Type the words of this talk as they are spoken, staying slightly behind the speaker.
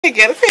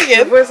Again.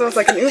 The voice sounds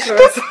like an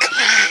influencer.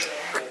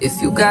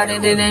 If you got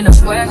it, it ain't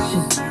a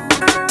question.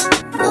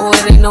 Oh,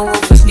 it ain't no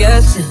one for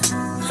guessing.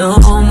 No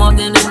more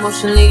than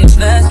emotionally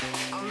invested.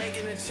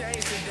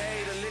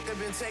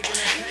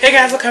 Hey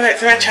guys, welcome back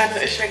to my channel.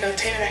 It's your girl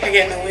Toni back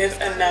again with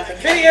another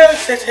video.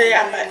 So today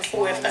I'm back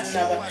with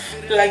another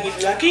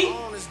vloggy.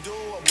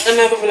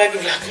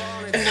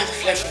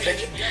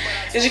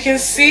 As you can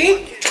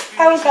see,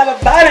 I don't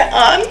got a bonnet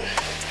on.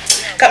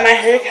 Got my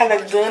hair kind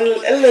of done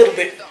a little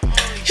bit.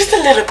 Just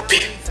a little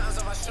bit.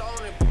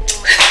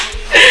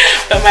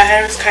 But my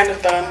hair is kind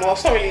of done. Well,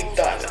 it's not really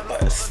done,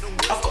 but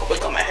I've got a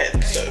wig on my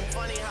head, so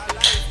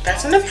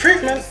that's an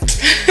improvement.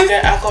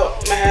 Yeah, I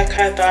got my hair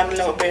kind of done a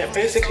little bit.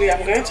 Basically,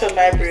 I'm going to the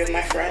library with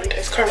my friend.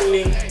 It's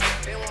currently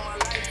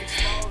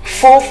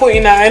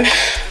 4:49.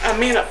 I'm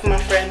meeting up with my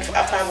friend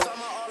at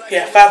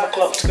 5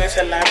 o'clock to go to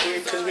the library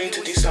because we need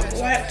to do some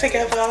work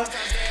together.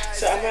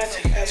 So I'm going to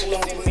take you guys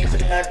along with me to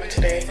the library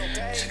today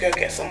to go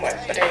get some work.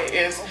 But it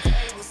is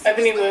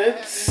Ebony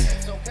Woods.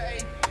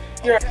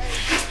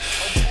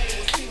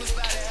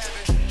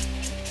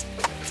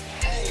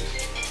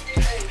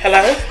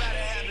 Hello?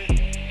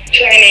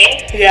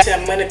 Toni? Yeah,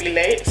 I'm gonna be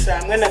late, so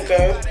I'm gonna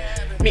go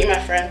meet my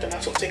friend and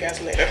I'll talk to you guys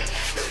later.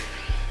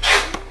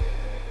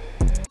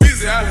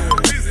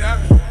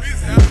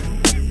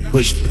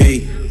 Push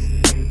P.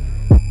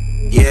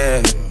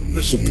 Yeah,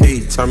 push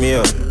P. Turn me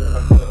up.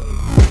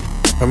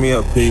 Turn me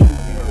up, P.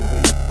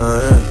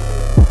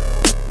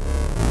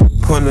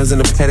 Pointers in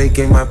the paddock,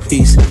 gave my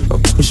piece.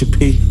 Push a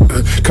P.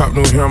 Cop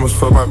no hammers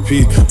for my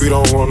P. We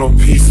don't want no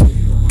peace.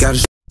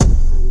 Gotta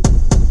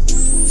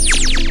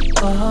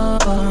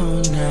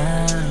Oh,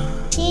 now.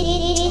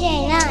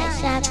 DJ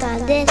Nice up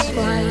on this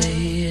one.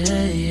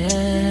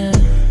 Yeah.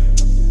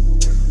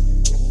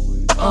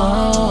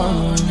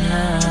 Oh,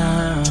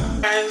 now.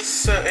 Guys,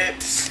 so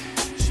it's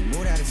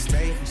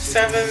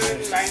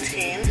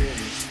 7:19.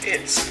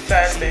 It's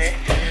Thursday,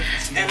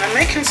 and I'm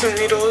making some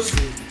noodles.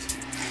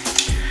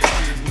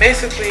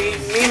 Basically,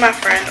 me and my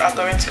friend are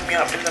going to meet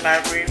up in the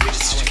library. We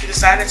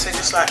decided to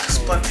just like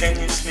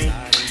spontaneously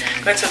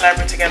go to the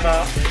library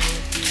together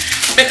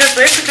because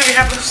basically we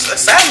have this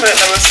assignment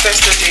that we're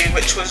supposed to do,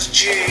 which was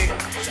due.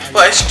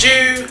 Well, it's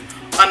due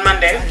on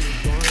Monday.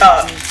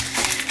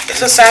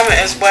 This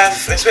assignment is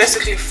worth. It's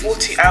basically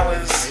 40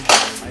 hours.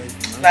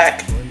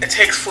 Like it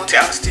takes 40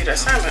 hours to do the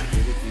assignment.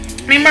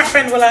 Me and my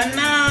friend were like,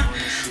 nah,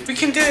 we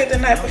can do it the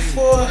night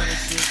before.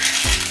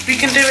 We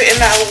can do it in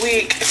like a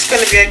week. It's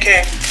gonna be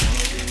okay.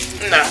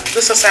 No,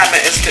 this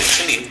assignment is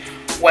literally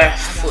worth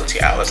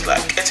 40 hours.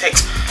 Like it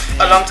takes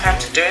a long time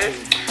to do it.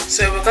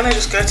 So we're gonna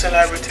just go to the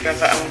library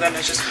together and we're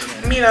gonna just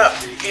meet up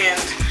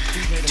and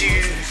do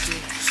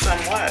some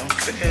work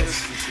because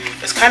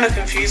it's kind of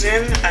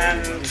confusing.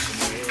 And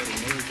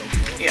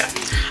yeah,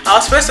 I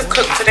was supposed to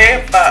cook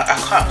today, but I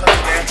can't cook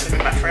today to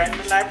meet my friend in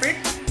the library.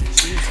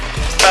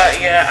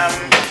 But yeah,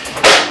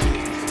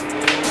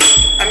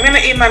 I'm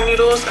gonna eat my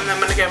noodles and then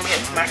I'm gonna go meet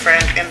my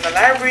friend in the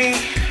library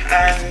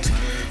and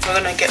we're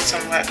gonna get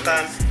some work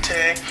done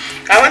today.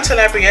 I went to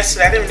the library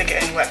yesterday. I didn't really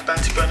get any work done,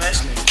 to be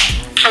honest.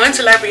 I went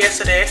to the library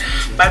yesterday,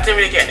 but I didn't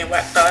really get any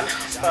work done.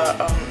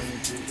 But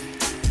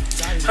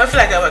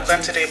hopefully I get work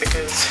done today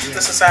because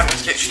this assignment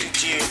is literally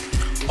due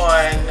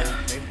on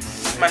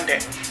Monday.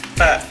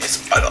 But it's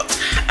a lot,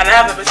 and I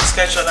have a busy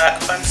schedule.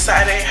 Like on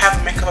Saturday, I have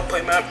a makeup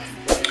appointment.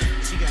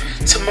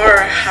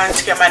 Tomorrow, I need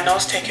to get my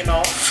nails taken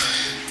off,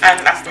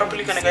 and I'm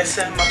probably gonna go to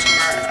cinema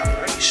tomorrow. I'm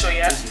not really sure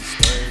yet.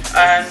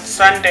 And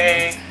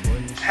Sunday,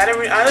 I don't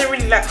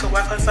really like to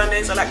work on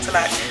Sundays. I like to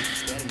like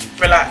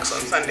relax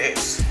on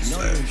Sundays. So.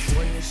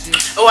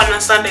 Oh, and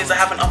on Sundays I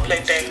have an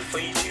upload day for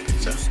YouTube.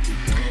 So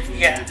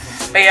yeah,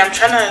 but yeah, I'm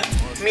trying to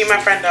meet my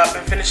friend up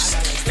and finish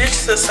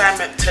this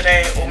assignment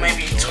today or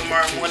maybe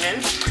tomorrow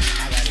morning.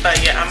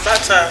 But yeah, I'm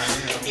about to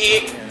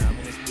eat,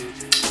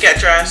 get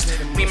dressed,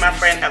 meet my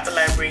friend at the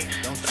library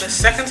for the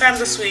second time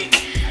this week,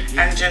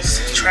 and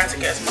just try to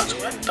get as much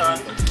work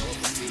done.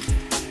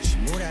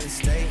 Get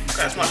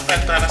as much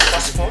work done as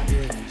possible.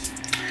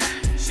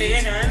 So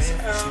yeah guys,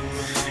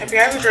 hope you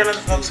guys enjoyed the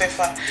vlog so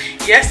far.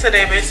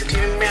 Yesterday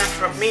basically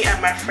me and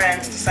my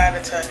friends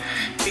decided to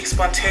be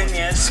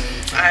spontaneous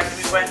and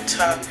we went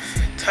to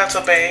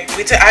Turtle Bay.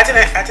 I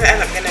didn't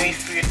end up getting any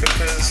food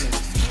because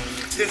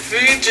the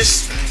food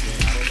just,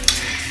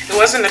 it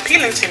wasn't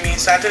appealing to me,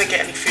 so I didn't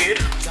get any food.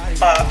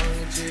 But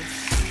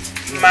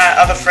my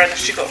other friend,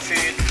 she got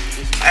food,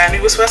 and we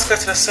were supposed to go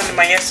to the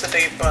cinema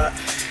yesterday, but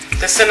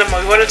the cinema,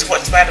 we wanted to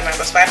watch Spider-Man,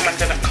 but Spider-Man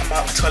didn't come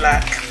out till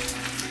like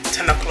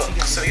 10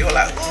 o'clock, so we were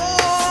like,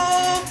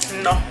 oh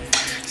no,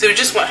 so we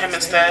just went home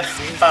instead.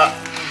 But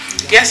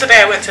yesterday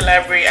I went to the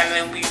library and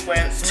then we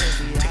went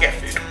to get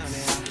food.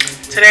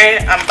 Today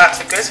I'm about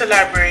to go to the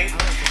library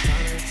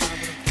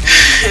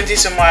and do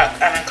some work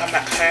and then come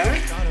back home.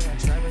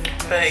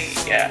 But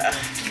yeah,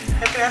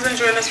 hope you guys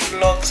enjoying this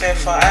vlog so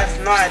far. I have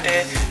no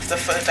idea if the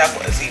footage I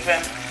got is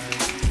even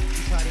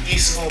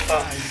useful,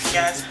 but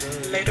guys,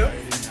 later.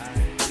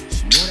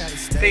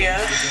 But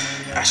yeah,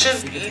 I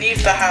should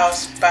leave the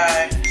house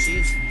by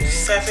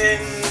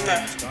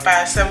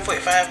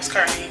 7:45. It's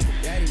currently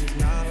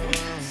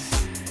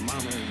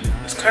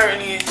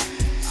currently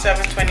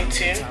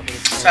 7:22,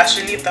 so I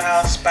should leave the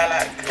house by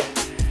like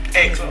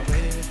 8 o'clock.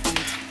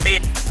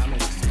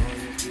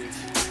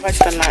 But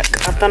yeah,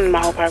 I've done my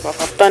whole paragraph.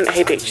 I've done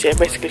heyy, I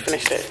basically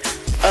finished it.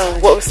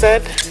 What was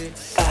said?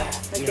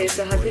 Okay,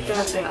 so have you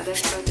done the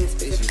identify the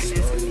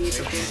specific needs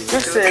of the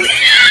Listen,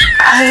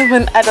 I am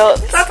an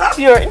adult.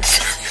 You're a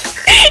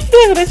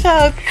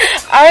child.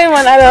 I am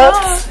an adult.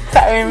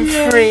 That I am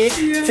free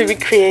to be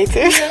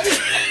creative.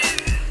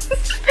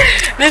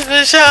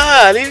 Listen,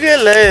 Shah, leave me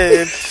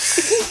alone.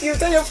 You've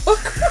done your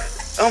book.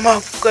 Oh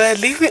my god,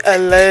 leave me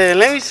alone.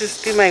 Let me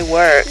just do my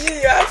work.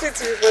 Yeah, you're actually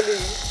too funny.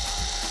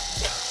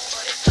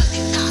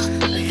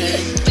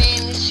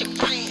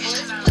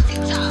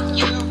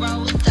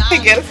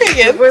 Again.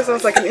 Your voice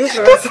sounds like an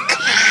influencer.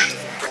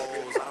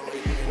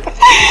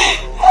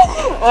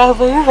 Oh,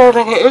 but you sound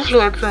like an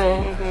influencer.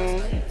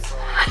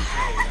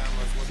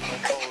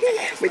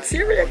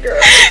 Material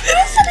girl.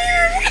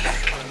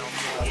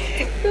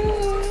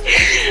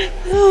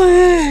 Oh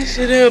yeah,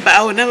 she do, but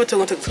I would never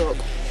talk on TikTok.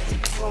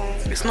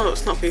 It's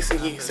not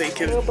facing you, so you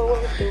can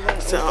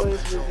set up.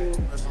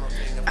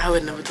 I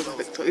would never talk on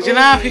TikTok. Do you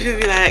know how people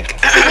be like?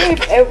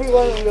 If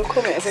everyone in your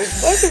comments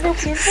says, "Why is it your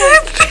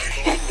phone?"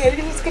 You're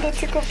just gonna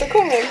tick off the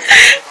comments.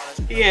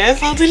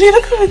 Yes, I'll delete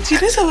the comment. You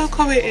know what a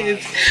comment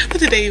is? What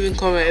did they even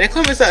comment? They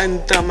comment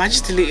something dumb. I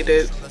just deleted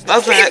it. I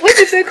was like, What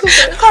did they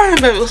comment? I can't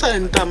remember. It was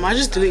something dumb. I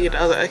just deleted it.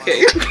 I was like,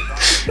 okay.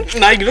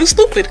 Now you look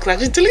stupid because I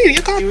just deleted it.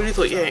 You can't. You really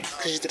thought you ate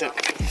because you didn't.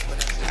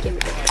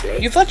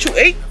 You thought you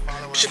ate,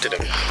 but you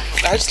didn't.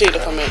 I just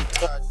deleted the comment.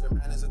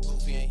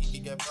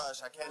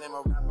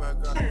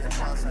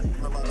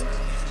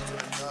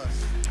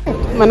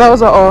 My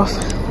nails are off.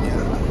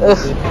 Ugh.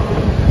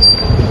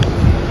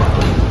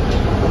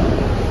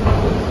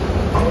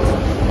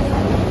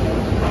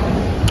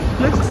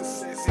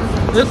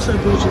 Looks so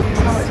bougie.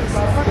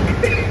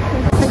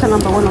 Pick a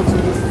number, 1 or 2.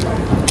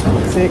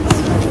 6.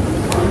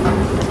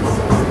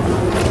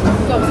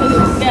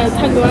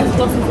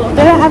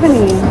 They don't have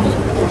any.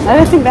 I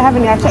don't think they have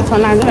any. I checked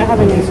online. They don't have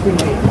any.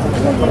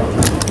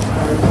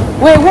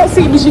 Wait, what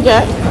seat did you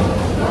get?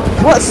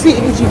 What seat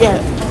did you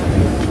get?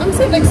 I'm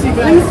sitting next to you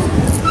guys.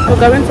 We're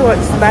going to watch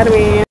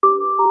Spider-Man.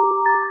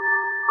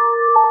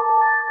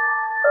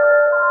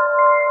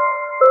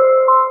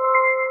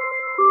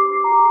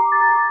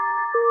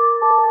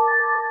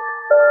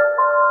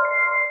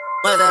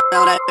 What the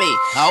hell that be?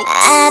 Oh.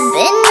 I've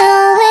been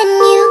knowing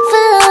you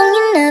for long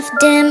enough,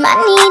 damn, I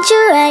need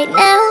you right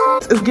now.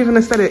 It's giving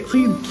aesthetics. Are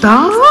you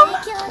dumb?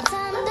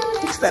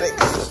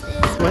 Aesthetics.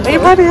 Are you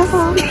proud of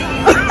yourself?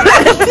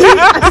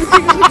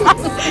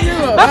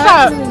 That's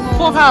like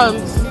 £4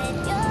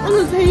 on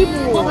the table.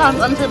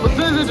 £4 on the table.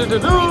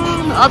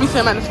 I'll be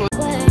saying minus 4.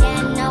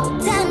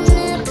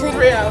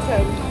 3 out of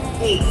 10.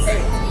 8.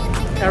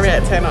 I rate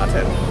it 10 out of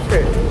 10.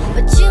 True.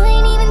 But you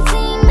ain't even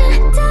seen my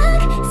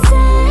dark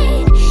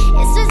side.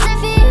 It's just like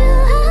for you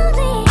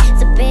only.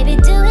 So baby,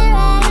 do it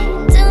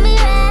right, do me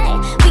right.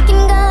 We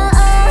can go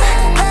all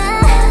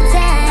the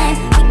time.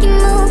 We can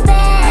move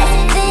fast,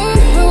 then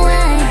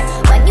rewind.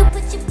 When you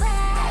put your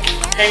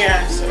body. Hey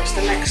guys, so it's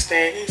the next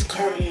day. It's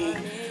currently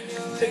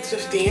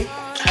 6:15.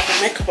 I have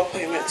a makeup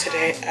appointment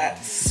today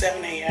at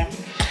 7 AM.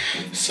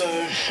 So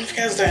if you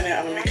guys don't know,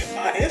 I'm a makeup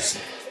artist.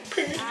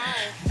 Period.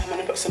 I'm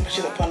gonna put some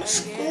pictures up on the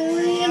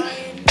screen.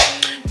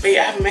 But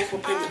yeah, I have a makeup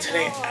appointment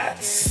today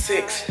at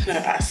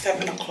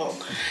 7 o'clock.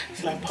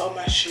 So I put on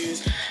my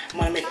shoes. I'm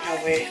gonna make my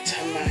way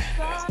to my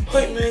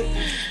appointment.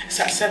 It's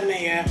at 7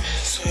 AM.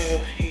 So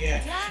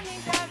yeah,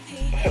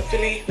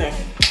 hopefully, no,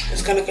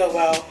 it's gonna go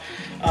well.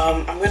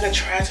 I'm gonna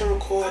try to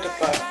record,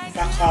 but if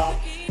I can't,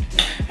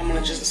 I'm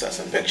gonna just insert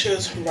some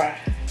pictures right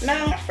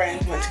now. My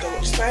friends went to go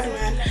watch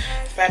Spider-Man.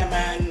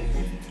 Spider-Man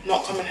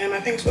Not Coming Home, I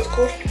think is what it's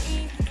called.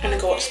 I'm gonna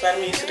go watch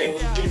Spider-Man yesterday.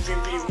 It was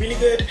really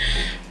good.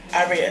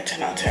 I rate it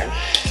 10 out of 10.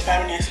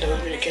 Spider-Man yesterday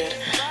was really good.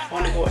 I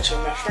want to go watch it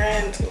with my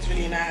friends. It was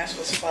really nice. It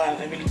was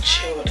fun. A really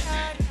chilled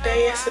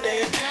day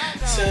yesterday.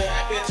 So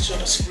happy to enjoy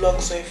this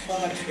vlog so far.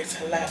 Don't forget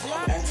to like,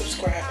 comment, and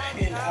subscribe.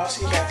 And I'll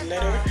see you guys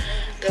later.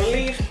 Don't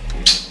leave.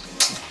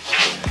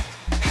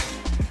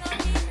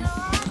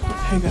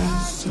 Hey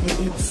guys, so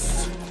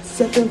it's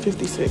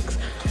 7:56.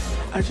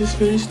 I just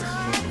finished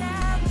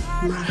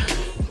my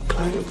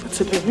client for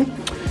today.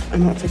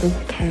 I'm about to go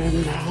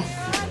home now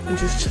and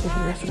just chill for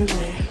the rest of the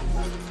day.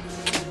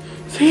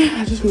 So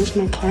yeah, I just finished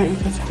my client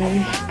for today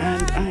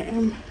and I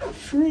am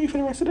free for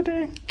the rest of the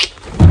day.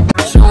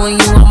 Showing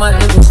you all my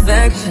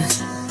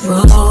imperfections.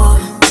 Oh,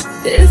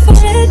 if I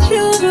let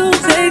you, don't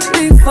take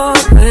me for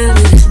granted.